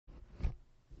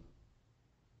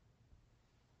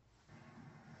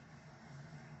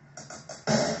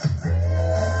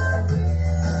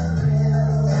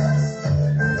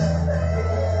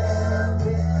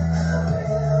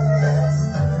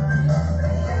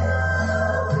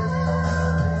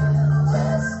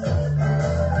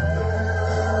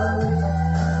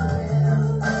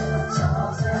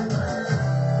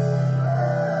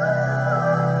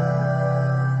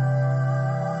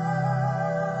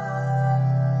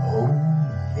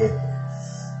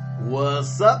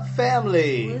What's up,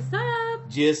 family? What's up?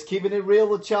 Just keeping it real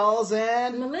with Charles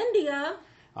and Melindia.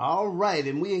 All right,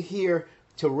 and we're here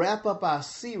to wrap up our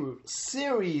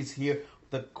series here.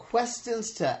 The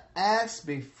questions to ask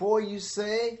before you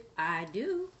say, I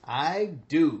do. I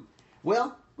do.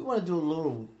 Well, we want to do a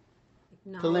little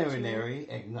preliminary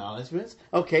acknowledgments.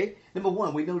 Okay, number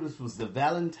one, we know this was the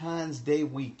Valentine's Day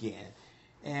weekend.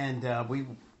 And we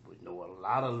know a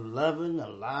lot of loving, a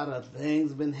lot of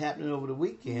things been happening over the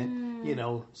weekend, you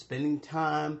know, spending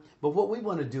time. But what we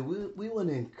want to do, we want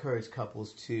to encourage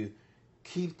couples to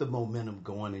keep the momentum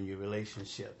going in your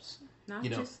relationships. Not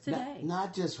just today.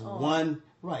 Not just one,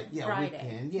 right, yeah, Friday.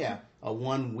 weekend, yeah, a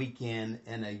one weekend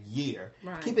in a year.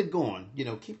 Right. Keep it going, you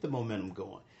know, keep the momentum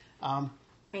going.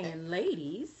 And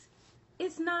ladies,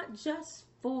 it's not just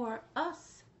for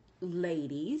us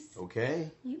ladies.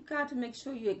 Okay. You've got to make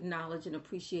sure you acknowledge and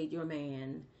appreciate your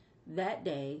man that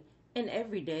day and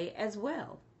every day as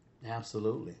well.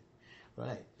 Absolutely.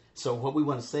 Right. So what we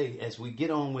want to say as we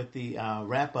get on with the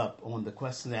wrap up on the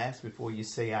question to ask before you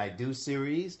say I do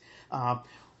series,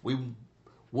 we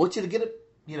want you to get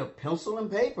a pencil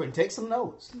and paper and take some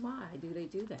notes. Why do they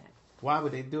do that? Why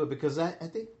would they do it? Because I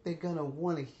think they're going to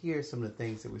want to hear some of the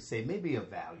things that we say, maybe of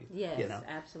value. Yes, you know?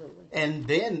 absolutely. And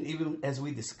then, even as we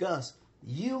discuss,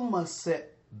 you must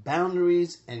set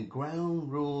boundaries and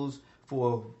ground rules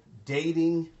for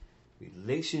dating,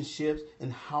 relationships,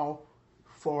 and how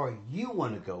far you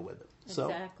want to go with them.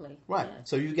 Exactly. Right. Yes.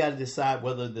 So you got to decide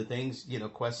whether the things,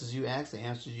 questions you ask, the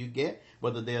answers you get,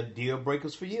 whether they're deal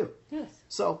breakers for you. Yes.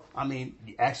 So, I mean,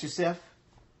 you ask yourself,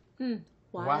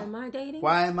 Why am I dating?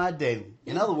 Why am I dating?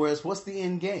 In other words, what's the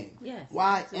end game? Yes.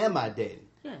 Why absolutely. am I dating?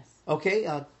 Yes. Okay,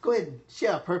 go ahead and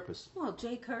share a purpose. Well,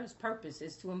 J. Kerr's purpose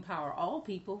is to empower all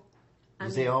people.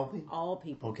 Say all people? All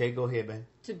people. Okay, go ahead, man.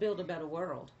 To build a better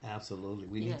world. Absolutely.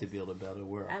 We need to build a better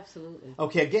world. Absolutely.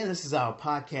 Okay, again, this is our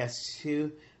podcast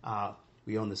 2.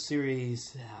 We're on the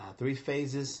series 3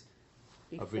 phases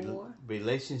of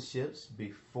relationships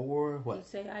before what? You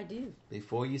say I do.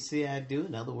 Before you say I do.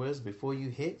 In other words, before you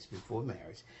hitch, before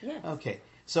marriage. Yes. Okay,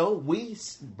 so we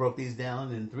broke these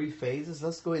down in 3 phases.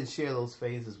 Let's go ahead and share those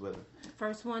phases with them.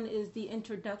 First one is the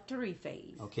introductory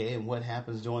phase. Okay, and what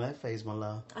happens during that phase, my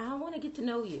love? I want to get to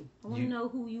know you. I want to know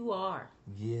who you are.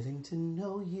 Getting to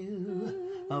know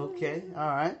you. Okay, all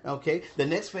right. Okay, the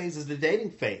next phase is the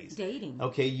dating phase. Dating.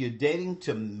 Okay, you're dating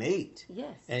to mate.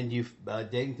 Yes. And you're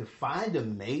dating to find a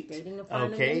mate. Dating to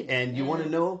find a okay, mate. and you want to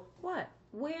know what?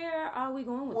 Where are we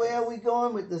going with where this? are we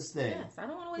going with this thing? Yes, I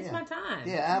don't want to waste my time.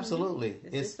 Yeah, absolutely.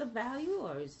 Is this of value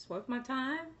or is this worth my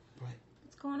time? Right.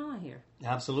 What's going on here?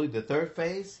 Absolutely. The third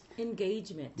phase?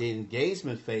 Engagement. The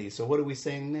engagement phase. So what are we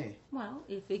saying there? Well,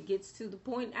 if it gets to the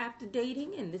point after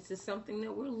dating and this is something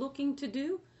that we're looking to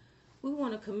do, we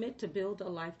want to commit to build a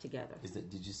life together.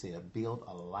 Did you say to build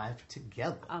a life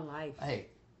together? A life. Hey,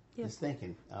 Yes. just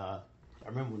thinking. I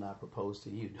remember when I proposed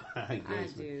to you. I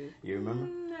do. You remember?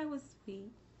 That was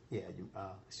sweet. Yeah, you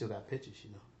still got pictures, you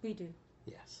know. We do.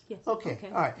 Yes. Yes. Okay.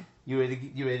 All right. You ready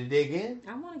to dig in?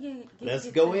 I want to get Let's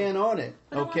get go there. in on it.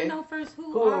 But Okay. I want to know first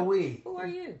Who are we? Who are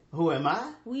you? Who am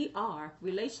I? We are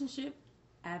relationship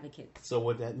advocates. So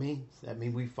what that means? That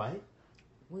means we fight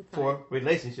We fight. for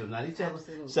relationships, not each other.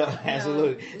 Absolutely. So No,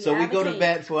 absolutely. we So we go to advocate.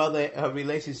 bat for other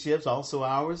relationships, also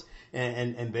ours,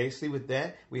 and basically with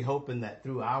that, we hoping that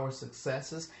through our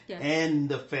successes Yes. and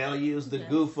the failures, the Yes.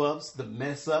 goof ups, the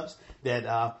mess ups,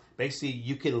 that basically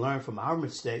you can learn from our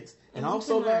mistakes and we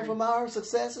also can learn learn. from our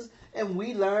successes, and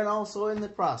we learn also in the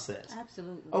process.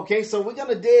 Absolutely. Okay, so we're going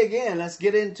to dig in. Let's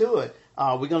get into it.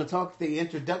 We're going to talk the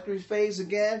introductory phase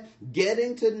again,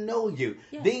 getting to know you.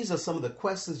 Yes. These are some of the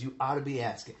questions you ought to be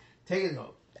asking. Take it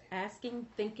home. Asking,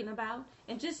 thinking about,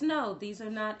 and just know these are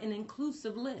not an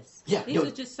inclusive list. Yeah, These are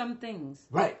just some things.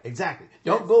 Right, exactly.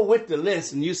 Don't go with the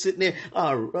list and you sitting there,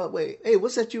 wait, hey,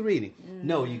 what's that you reading?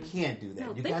 No, you can't do that. No,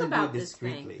 you think got to about do it this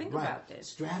thing. discreetly. Think right. about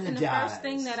this. Strategize. And the first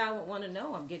thing that I would want to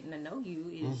know, I'm getting to know you,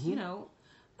 is,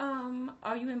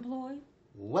 are you employed?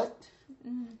 What?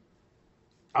 Mm-hmm.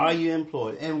 Are you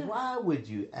employed? And why would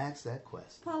you ask that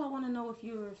question? Well, I want to know if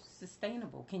you're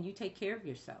sustainable. Can you take care of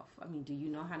yourself? I mean, do you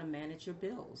know how to manage your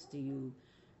bills? Do you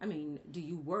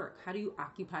work? How do you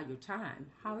occupy your time?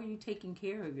 How are you taking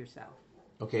care of yourself?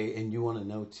 Okay, and you want to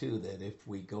know, too, that if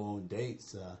we go on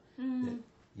dates, that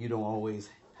you don't always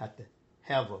have to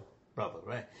have a brother,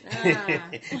 right?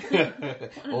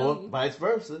 Or vice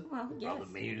versa. Well, yes.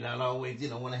 Brother may not always,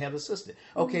 want to have a sister.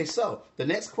 Okay, so the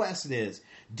next question is,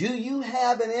 do you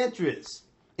have an interest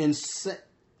in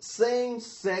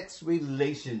same-sex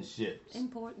relationships?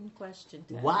 Important question.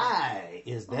 Why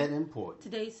is that important?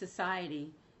 Today's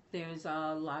society, there's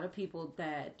a lot of people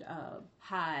that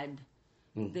hide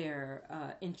their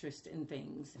interest in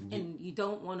things, and you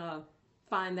don't want to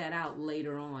find that out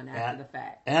later on after the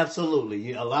fact.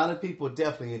 Absolutely. A lot of people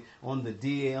definitely on the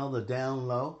DL, the down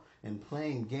low, and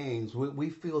playing games, we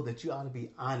feel that you ought to be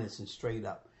honest and straight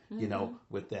up,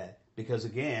 with that. Because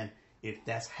again, if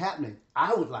that's happening,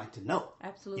 I would like to know.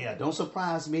 Absolutely. Yeah, don't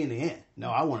surprise me in the end. No,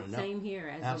 I want to know. Same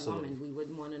here as a woman. We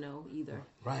wouldn't want to know either.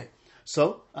 Right.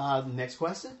 So, next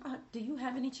question. Do you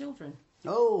have any children?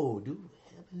 Oh, do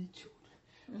we have any children?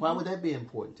 Why would that be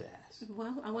important to ask?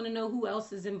 Well, I want to know who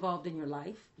else is involved in your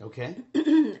life. Okay.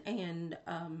 And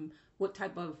what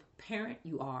type of parent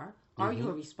you are. Are you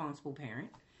a responsible parent?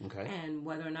 Okay. And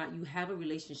whether or not you have a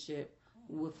relationship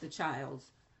with the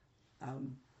child's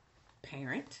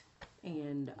parent,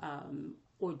 and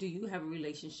or do you have a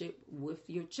relationship with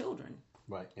your children?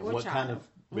 Right. And what kind of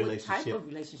relationship? What type of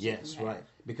relationship? Yes, right.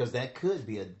 Because that could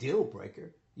be a deal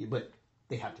breaker, but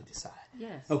they have to decide.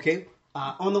 Yes. Okay.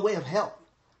 On the way of health,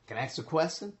 can I ask a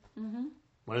question?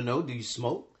 Want to know, do you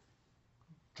smoke,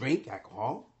 drink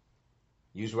alcohol,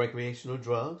 use recreational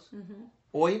drugs,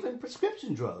 or even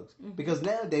prescription drugs? Because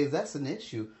nowadays that's an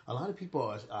issue. A lot of people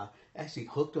are actually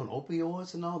hooked on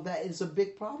opioids and all that. It's a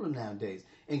big problem nowadays.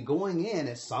 And going in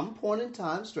at some point in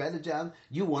time, strategizing,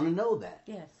 you want to know that.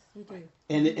 Yes, you do.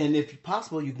 And if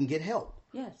possible, you can get help.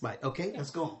 Yes. Right. Okay,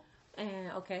 let's go on.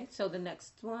 And okay, so the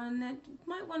next one that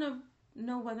might want to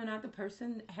know whether or not the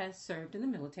person has served in the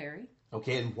military.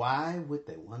 Okay, and why would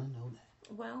they want to know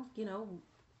that? Well,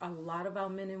 a lot of our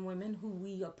men and women who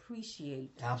we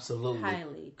appreciate absolutely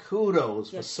highly.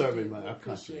 Kudos for serving our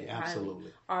country.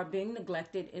 Absolutely. Are being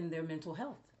neglected in their mental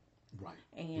health. Right.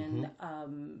 And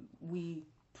we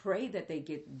pray that they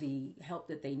get the help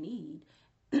that they need.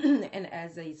 And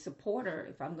as a supporter,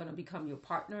 if I'm going to become your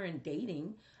partner in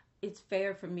dating, it's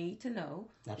fair for me to know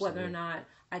whether or not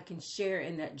I can share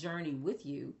in that journey with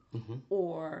you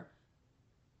or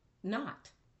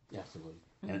not. Absolutely.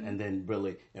 And then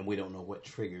really, and we don't know what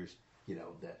triggers,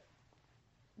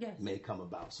 that may come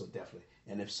about. So definitely.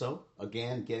 And if so,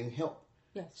 again, getting help.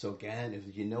 Yes. So again,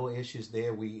 if you know issues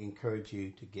there, we encourage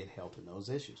you to get help in those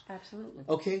issues. Absolutely.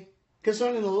 Okay.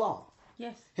 Concerning the law.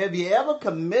 Yes. Have you ever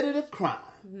committed a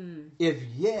crime? If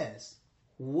yes,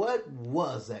 what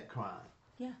was that crime?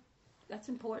 Yeah, that's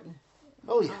important.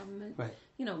 Oh, yeah. Right.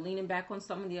 Leaning back on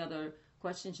some of the other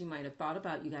questions you might have thought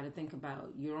about, you got to think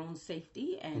about your own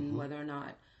safety and whether or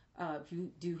not, if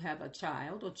you do have a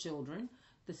child or children,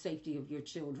 the safety of your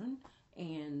children.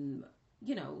 And,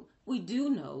 we do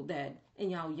know that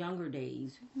in our younger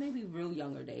days, maybe real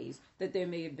younger days, that there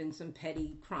may have been some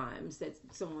petty crimes that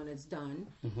someone has done.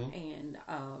 And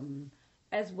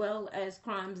as well as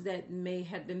crimes that may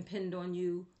have been pinned on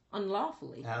you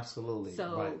unlawfully. Absolutely.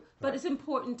 So, right. But it's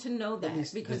important to know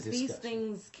that because these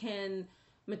things can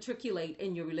matriculate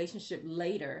in your relationship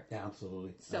later.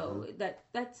 Absolutely. So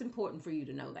that's important for you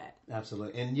to know that.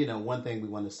 Absolutely. And one thing we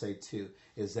want to say too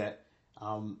is that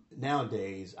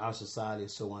nowadays our society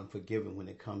is so unforgiving when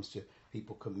it comes to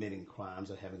people committing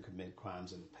crimes or having committed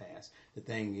crimes in the past. The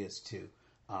thing is to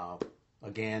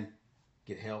again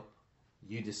get help.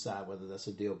 You decide whether that's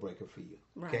a deal breaker for you.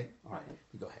 Right. Okay? All right.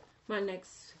 You go ahead. My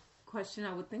next question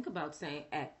I would think about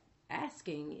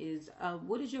asking is,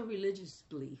 what is your religious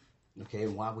belief? Okay,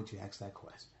 and why would you ask that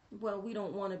question? Well, we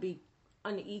don't want to be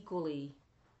unequally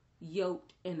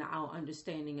yoked in our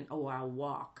understanding or our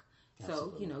walk.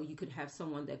 Absolutely. So, you could have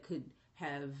someone that could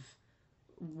have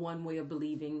one way of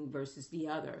believing versus the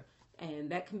other, and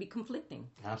that can be conflicting.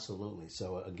 Absolutely.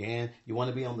 So, again, you want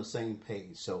to be on the same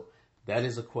page. So, that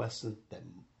is a question that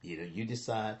you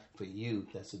decide for you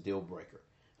that's a deal breaker,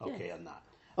 okay, or not.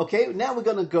 Okay, now we're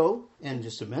going to go in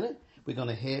just a minute. We're going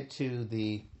to head to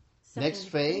the next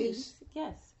phase.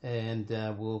 Yes. And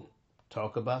we'll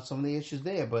talk about some of the issues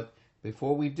there. But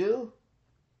before we do,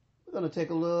 we're going to take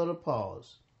a little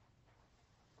pause.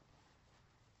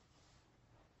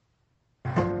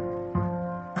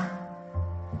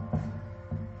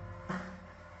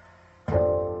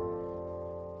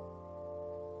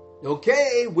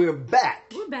 Okay, we're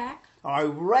back. We're back. All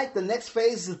right, the next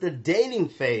phase is the dating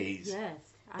phase. Yes.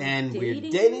 We're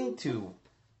dating to...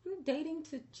 I'm dating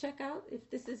to check out if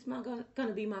this is going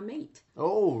to be my mate.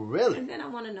 Oh, really? And then I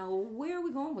want to know, where are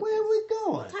we going with this? Where are we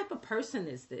going? What type of person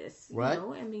is this? Right.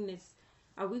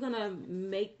 Are we going to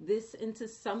make this into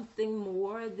something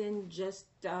more than just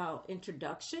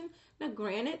introduction? Now,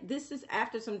 granted, this is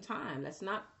after some time. Let's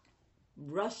not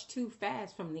rush too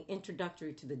fast from the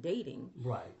introductory to the dating.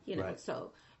 Right. You know, right.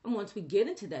 so, and once we get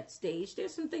into that stage,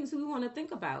 there's some things that we want to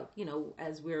think about, you know,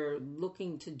 as we're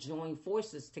looking to join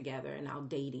forces together in our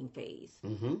dating phase.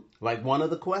 Mm-hmm. Like one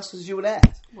of the questions you would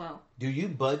ask. Well, do you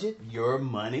budget your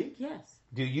money? Yes.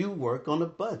 Do you work on a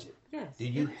budget? Yes. Do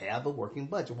you have a working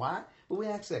budget? Why would we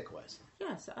ask that question?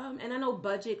 Yes. And I know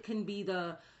budget can be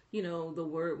the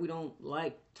word we don't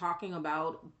like talking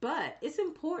about, but it's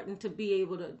important to be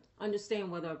able to understand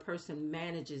whether a person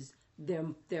manages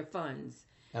their funds.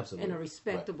 Absolutely. In a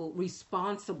respectable,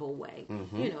 responsible way.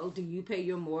 Mm-hmm. You know, do you pay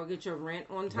your mortgage or rent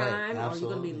on time? Right. Or are you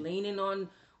going to be leaning on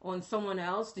someone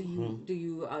else? Do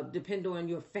you depend on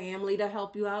your family to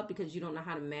help you out because you don't know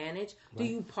how to manage? Right. Do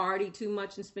you party too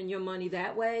much and spend your money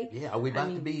that way? Yeah, are we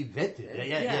about to be evicted?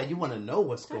 Yeah, you want to know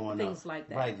what's going on. Things like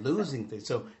that. Right, losing things.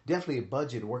 So definitely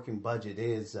a working budget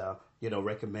is,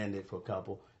 recommended for a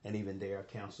couple. And even there are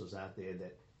counselors out there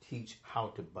that teach how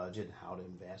to budget and how to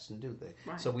invest and do things.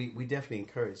 Right. So we definitely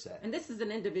encourage that. And this is an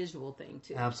individual thing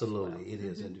too. Absolutely. It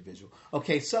is individual.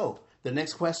 Okay, so the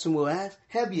next question we'll ask,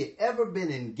 have you ever been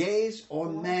engaged or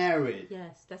married?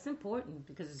 Yes, that's important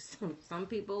because some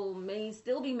people may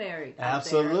still be married.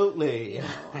 Absolutely. You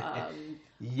know,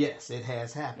 yes, it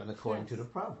has happened according to the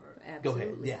proverb. Absolutely.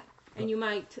 Go ahead. Yeah. And you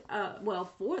might,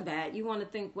 for that, you want to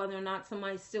think whether or not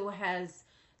somebody still has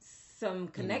some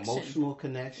connection. Emotional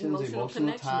connections,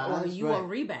 emotional ties. Or you right. a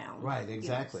rebound. Right,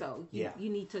 exactly. So you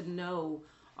need to know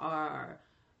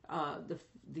the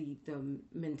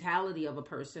mentality of a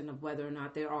person of whether or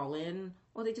not they're all in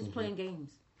or they're just playing games.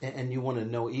 And you want to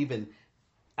know even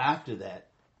after that,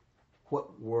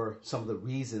 what were some of the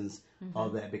reasons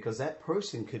of that? Because that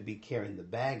person could be carrying the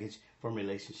baggage from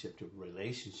relationship to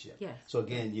relationship. Yes. So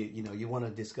again, you want to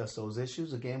discuss those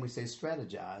issues. Again, we say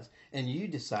strategize, and you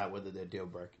decide whether they're deal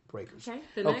breakers. Okay.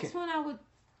 The next one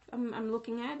I'm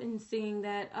looking at and seeing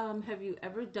that have you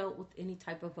ever dealt with any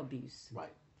type of abuse?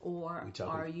 Right. Or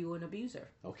are you an abuser?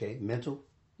 Okay. Mental,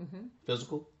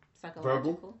 physical,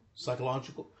 psychological, verbal,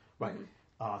 psychological. Right.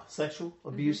 Sexual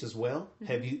abuse as well.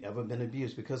 Have you ever been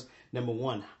abused? Because number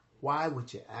one, why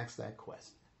would you ask that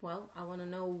question? Well, I want to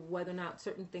know whether or not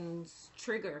certain things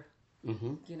trigger,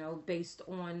 based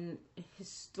on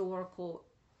historical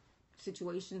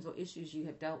situations or issues you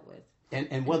have dealt with.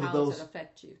 And whether how those does it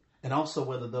affect you. And also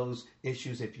whether those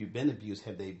issues, if you've been abused,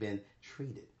 have they been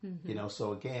treated?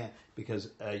 So again, because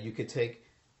you could take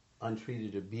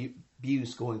untreated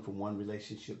abuse going from one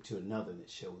relationship to another, and it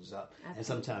shows up. Absolutely. And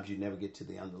sometimes you never get to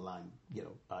the underlying,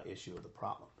 issue of the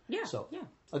problem. Yeah. So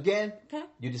again,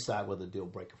 you decide whether deal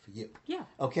breaker for you. Yeah.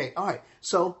 Okay. All right.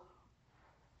 So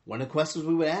one of the questions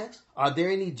we would ask: are there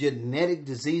any genetic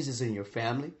diseases in your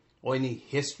family, or any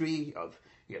history of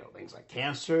things like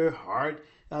cancer, heart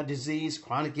disease,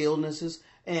 chronic illnesses?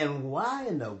 And why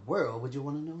in the world would you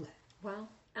want to know that? Well,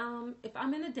 if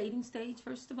I'm in a dating stage,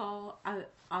 first of all,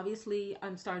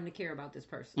 I'm starting to care about this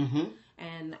person.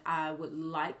 And I would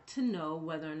like to know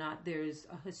whether or not there's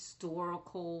a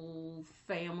historical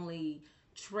family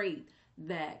trait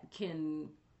that can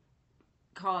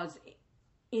cause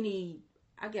any,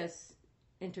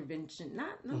 intervention.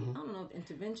 I don't know if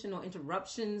intervention or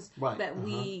interruptions that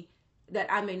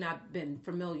I may not have been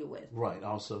familiar with. Right.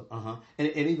 Also, and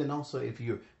even also if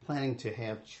you're planning to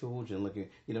have children looking,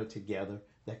 together,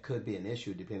 that could be an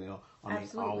issue depending on.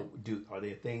 Are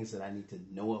there things that I need to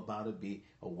know about or be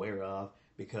aware of?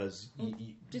 Because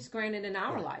just granted in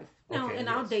our life. Now, in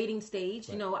our dating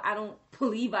stage, I don't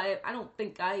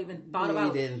think I even thought about.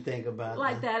 You didn't think about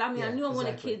like that. I mean, I knew I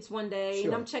wanted kids one day,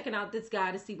 and I'm checking out this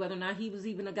guy to see whether or not he was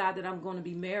even a guy that I'm going to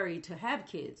be married to have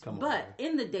kids.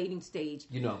 In the dating stage,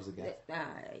 I was a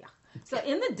guy. So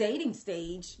in the dating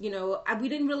stage, we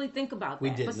didn't really think about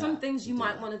that. But some things you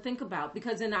might want to think about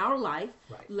because in our life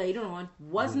later on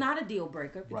was not a deal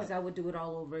breaker because I would do it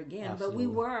all over again. Absolutely.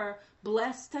 But we were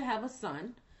blessed to have a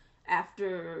son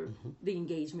after the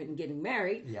engagement and getting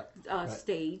married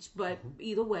stage. But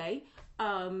either way,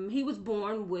 he was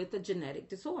born with a genetic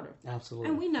disorder. Absolutely.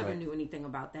 And we never knew anything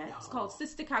about that. It's called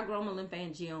cystic hygroma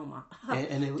lymphangioma.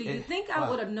 Do you think I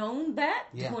would have known that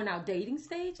during our dating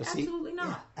stage? Absolutely not.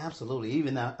 Yeah, absolutely.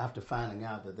 Even after finding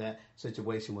out that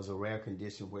situation was a rare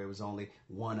condition where it was only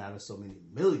one out of so many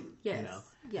million. Yes.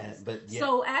 Yes. But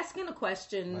so asking a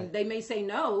question, they may say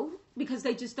no because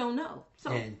they just don't know.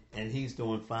 So and he's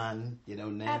doing fine,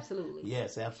 now. Absolutely.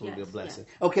 Yes, absolutely a blessing.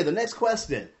 Yes. Okay, the next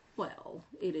question. Well,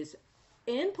 it is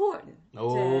important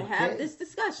to have this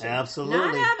discussion. Absolutely.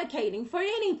 Not advocating for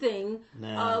anything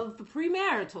of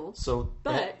premarital. So,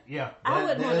 I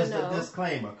would want to know. The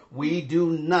disclaimer. We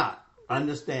do not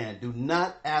do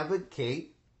not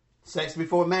advocate Sex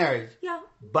before marriage. Yeah.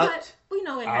 But we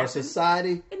know it our happens.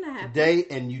 society It happens. today,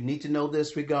 and you need to know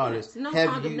this regardless. Yes, no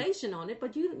condemnation on it,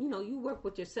 but you work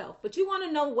with yourself. But you want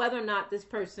to know whether or not this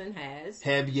person has.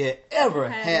 Have you ever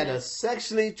had a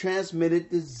sexually transmitted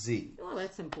disease? Well,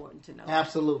 that's important to know.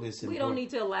 Absolutely, it's important. We don't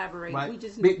need to elaborate. Right? We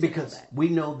just need to know because that. we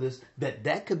know this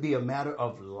that could be a matter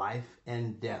of life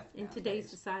and death In today's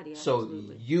society. So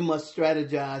Absolutely. you must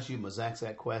strategize. You must ask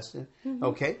that question. Mm-hmm.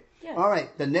 Okay. Yes. All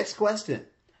right. The next question: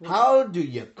 how do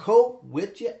you cope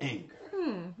with your anger?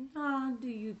 Do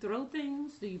you throw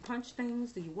things? Do you punch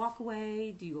things? Do you walk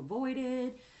away? Do you avoid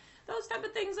it? Those type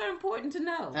of things are important to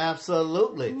know.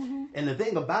 Absolutely. And the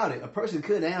thing about it, a person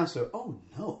could answer, "Oh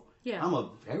no, Yeah. I'm a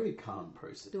very calm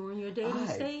person. During your dating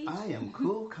stage? I am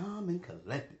cool, calm, and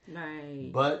collected."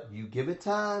 Right. But you give it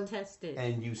time, Test it.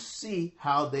 and you see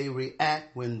how they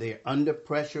react when they're under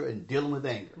pressure and dealing with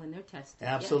anger. When they're tested.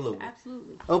 Absolutely. Yes,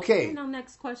 absolutely. Okay.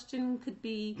 Next question could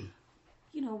be,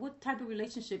 what type of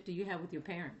relationship do you have with your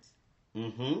parents?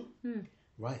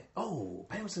 Right. Oh,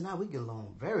 parents and I, we get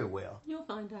along very well. You'll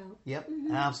find out. Yep,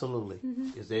 absolutely.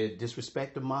 Is there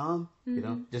disrespect to mom?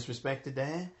 Disrespect to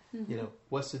dad?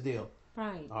 What's the deal?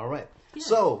 Right. All right. Yeah.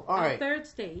 So, all Our right. third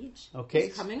stage Okay.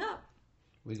 is coming up.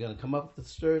 We're going to come up with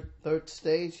the third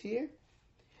stage here.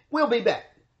 We'll be back.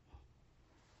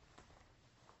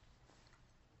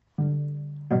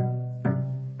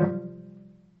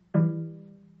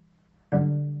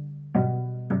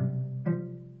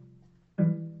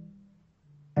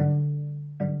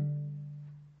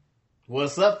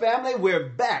 What's up, family? We're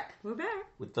back. We're back.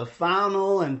 With the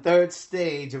final and third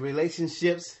stage of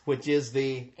relationships, which is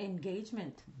the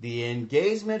Engagement.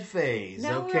 engagement phase.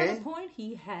 Now Okay. we're at a point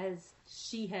she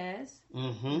has,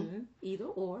 either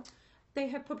or, they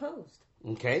have proposed.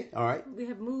 Okay. All right. We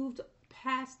have moved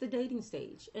past the dating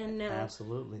stage, and now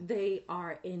Absolutely. they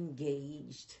are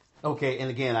engaged. Okay, and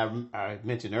again, I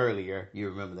mentioned earlier, you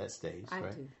remember that stage, I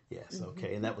right? do. Yes,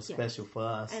 okay, and that was special for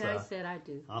us. And I said I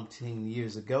do. 10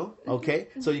 years ago. Okay,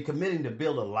 so you're committing to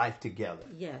build a life together.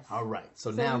 Yes. All right,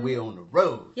 so now we're on the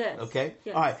road. Yes. Okay?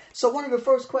 Yes. All right, so one of the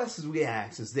first questions we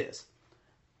ask is this: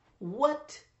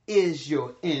 what is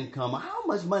your income? How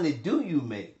much money do you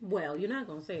make? Well, you're not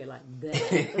going to say it like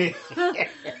that.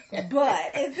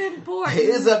 But it's important.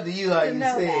 It's up to you how you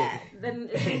know say that. it. Then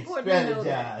it's important to know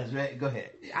that. Strategize, right? Go ahead.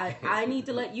 I need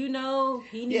to let you know.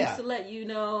 He needs to let you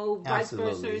know. Vice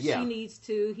Absolutely, versa. yeah. She needs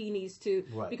to. He needs to.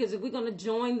 Right. Because if we're going to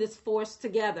join this force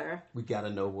together, We got to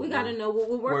know what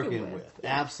we're working with.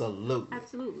 Absolutely.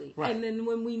 Absolutely. Right. And then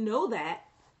when we know that,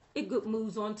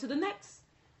 moves on to the next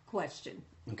question.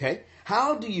 Okay.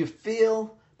 How do you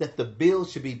feel that the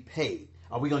bills should be paid?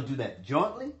 Are we going to do that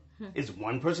jointly? Is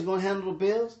one person going to handle the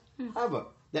bills? However,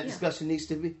 that discussion needs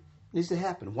to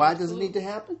happen. Why does it need to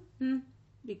happen?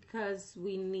 Because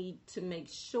we need to make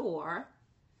sure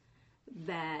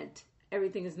that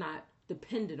everything is not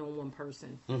dependent on one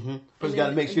person. First, got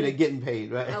to make sure they're getting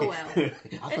paid, right? Oh well.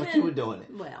 I thought you were doing it.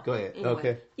 Well, go ahead. Anyway,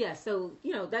 Okay. Yeah. So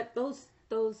that those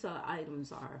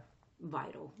items are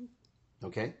vital.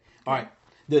 Okay. All right.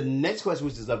 The next question,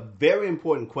 which is a very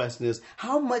important question, is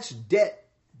how much debt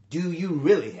do you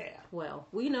really have? Well,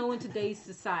 we know in today's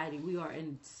society we are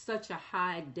in such a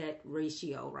high debt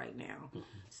ratio right now.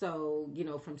 So,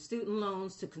 from student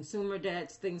loans to consumer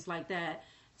debts, things like that.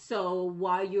 So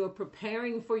while you're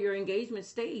preparing for your engagement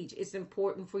stage, it's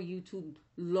important for you to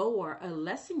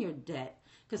lessen your debt.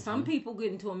 Because some people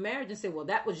get into a marriage and say, well,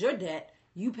 that was your debt.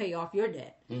 You pay off your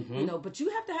debt, but you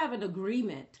have to have an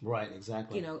agreement, right?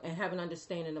 Exactly, and have an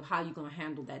understanding of how you're going to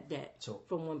handle that debt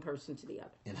from one person to the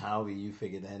other. And however you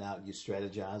figure that out, you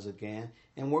strategize again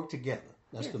and work together.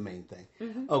 That's the main thing.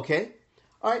 Okay,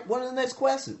 all right. One of the next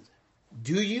questions: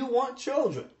 do you want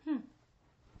children?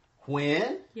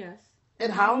 When? Yes.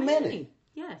 And how many?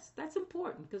 Yes, that's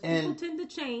important because people tend to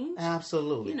change.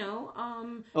 Absolutely.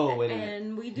 Oh, wait a minute.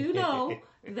 And we do know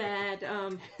that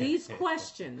these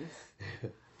questions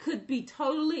could be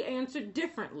totally answered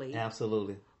differently.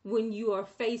 Absolutely. When you are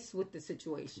faced with the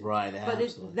situation. Right,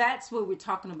 absolutely. But that's where we're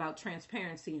talking about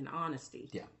transparency and honesty.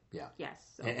 Yeah.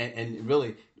 Yes. So. And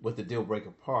really, with the deal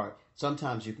breaker part,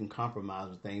 sometimes you can compromise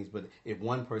with things, but if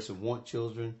one person wants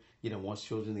children,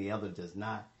 the other does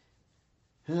not,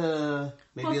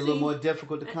 maybe a little more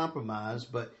difficult to compromise,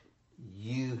 but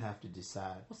you have to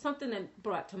decide. Well, something that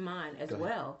brought to mind as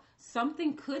well,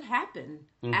 something could happen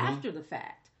after the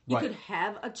fact. You could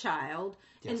have a child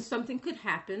and something could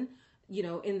happen,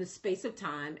 in the space of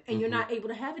time, and you're not able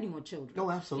to have any more children. No,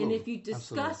 absolutely. And if you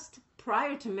discussed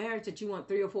prior to marriage that you want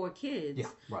 3 or 4 kids,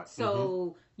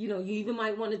 so, you even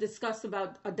might want to discuss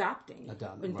about adopting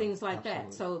and things like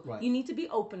that. So you need to be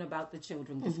open about the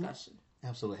children discussion.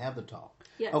 Absolutely. Have the talk.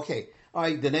 Yes. Okay. All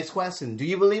right. The next question. Do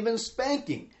you believe in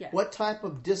spanking? Yes. What type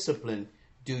of discipline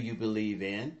do you believe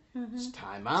in? It's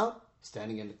time out,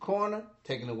 standing in the corner,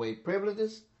 taking away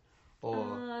privileges,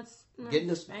 or getting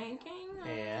the spanking?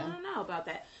 Yeah. I don't know about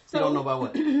that. So, you don't know about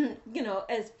what? You know,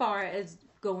 as far as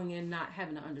going in not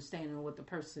having an understanding of what the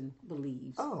person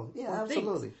believes. Oh, yeah,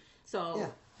 absolutely. Thinks.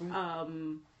 So,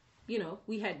 you know,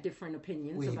 we had different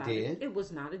opinions about it. It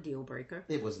was not a deal breaker.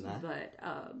 It was not. But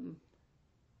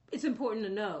it's important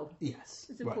to know. Yes.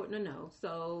 It's important to know.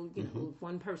 So, you know, if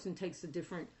one person takes a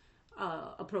different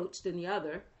approach than the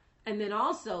other. And then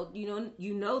also,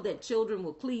 you know that children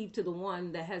will cleave to the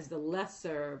one that has the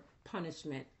lesser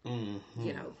punishment,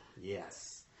 you know.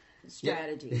 Yes.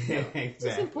 Strategy. Yep. So Exactly.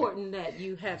 it's important that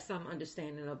you have some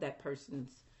understanding of that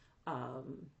person's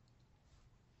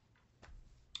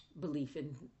belief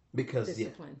in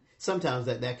discipline. Sometimes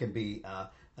that can be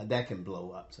that can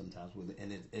blow up sometimes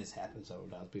and it's happened several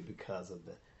times because of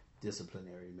the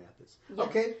disciplinary methods. Yeah.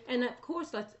 Okay. And of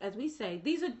course, as we say,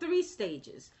 these are 3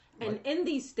 stages. And in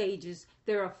these stages,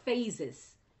 there are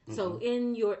phases. So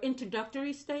in your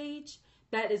introductory stage,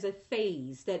 that is a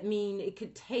phase. That means it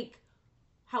could take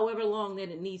however long that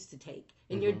it needs to take.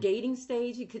 In your dating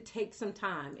stage, it could take some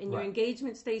time. In your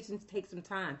engagement stage, it takes some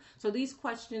time. So these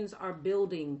questions are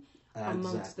building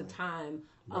amongst the time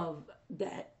of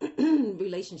that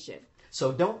relationship.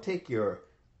 So don't take your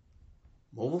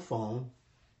mobile phone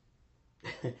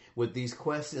with these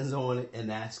questions on it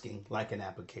and asking like an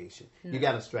application. No. You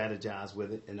got to strategize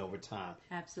with it, and over time,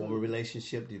 form a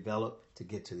relationship, develop to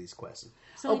get to these questions.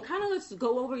 So kind of let's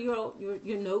go over your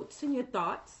notes and your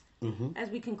thoughts as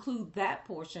we conclude that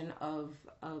portion of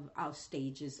our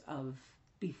stages of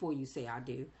before you say I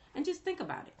do, and just think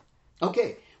about it.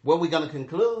 Okay, well, we're going to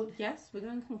conclude. Yes, we're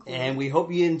going to conclude. And we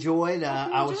hope you enjoyed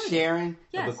our sharing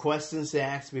of the questions to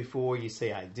ask before you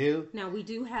say I do. Now, we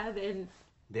do have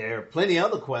there are plenty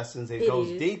of other questions. It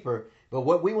goes deeper. But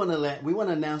what we want to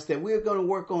announce that we're going to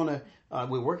work on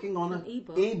we're working on an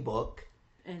ebook.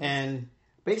 And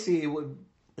basically,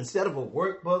 instead of a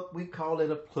workbook, we call it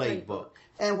a playbook.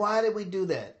 And why did we do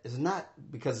that? It's not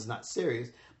because it's not serious,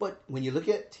 but when you look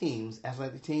at teams,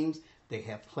 athletic teams, they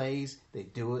have plays, they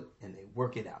do it, and they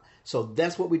work it out. So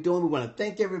that's what we're doing. We want to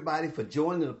thank everybody for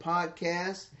joining the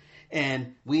podcast.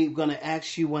 And we're going to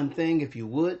ask you one thing, if you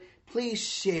would. Please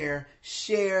share,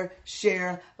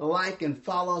 like, and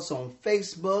follow us on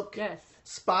Facebook. Yes.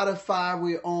 Spotify,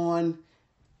 we're on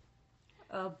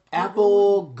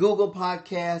Apple, Google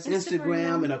Podcasts,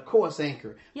 Instagram, and of course,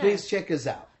 Anchor. Yes. Please check us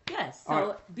out. Yes.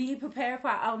 So be prepared for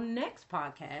our next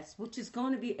podcast, which is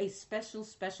going to be a special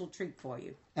treat for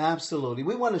you. Absolutely.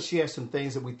 We want to share some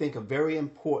things that we think are very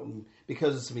important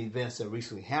because of some events that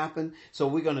recently happened. So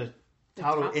we're going to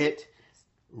title it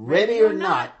Ready or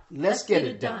Not, Let's Get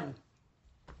It Done.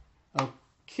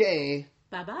 Okay.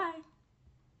 Bye-bye.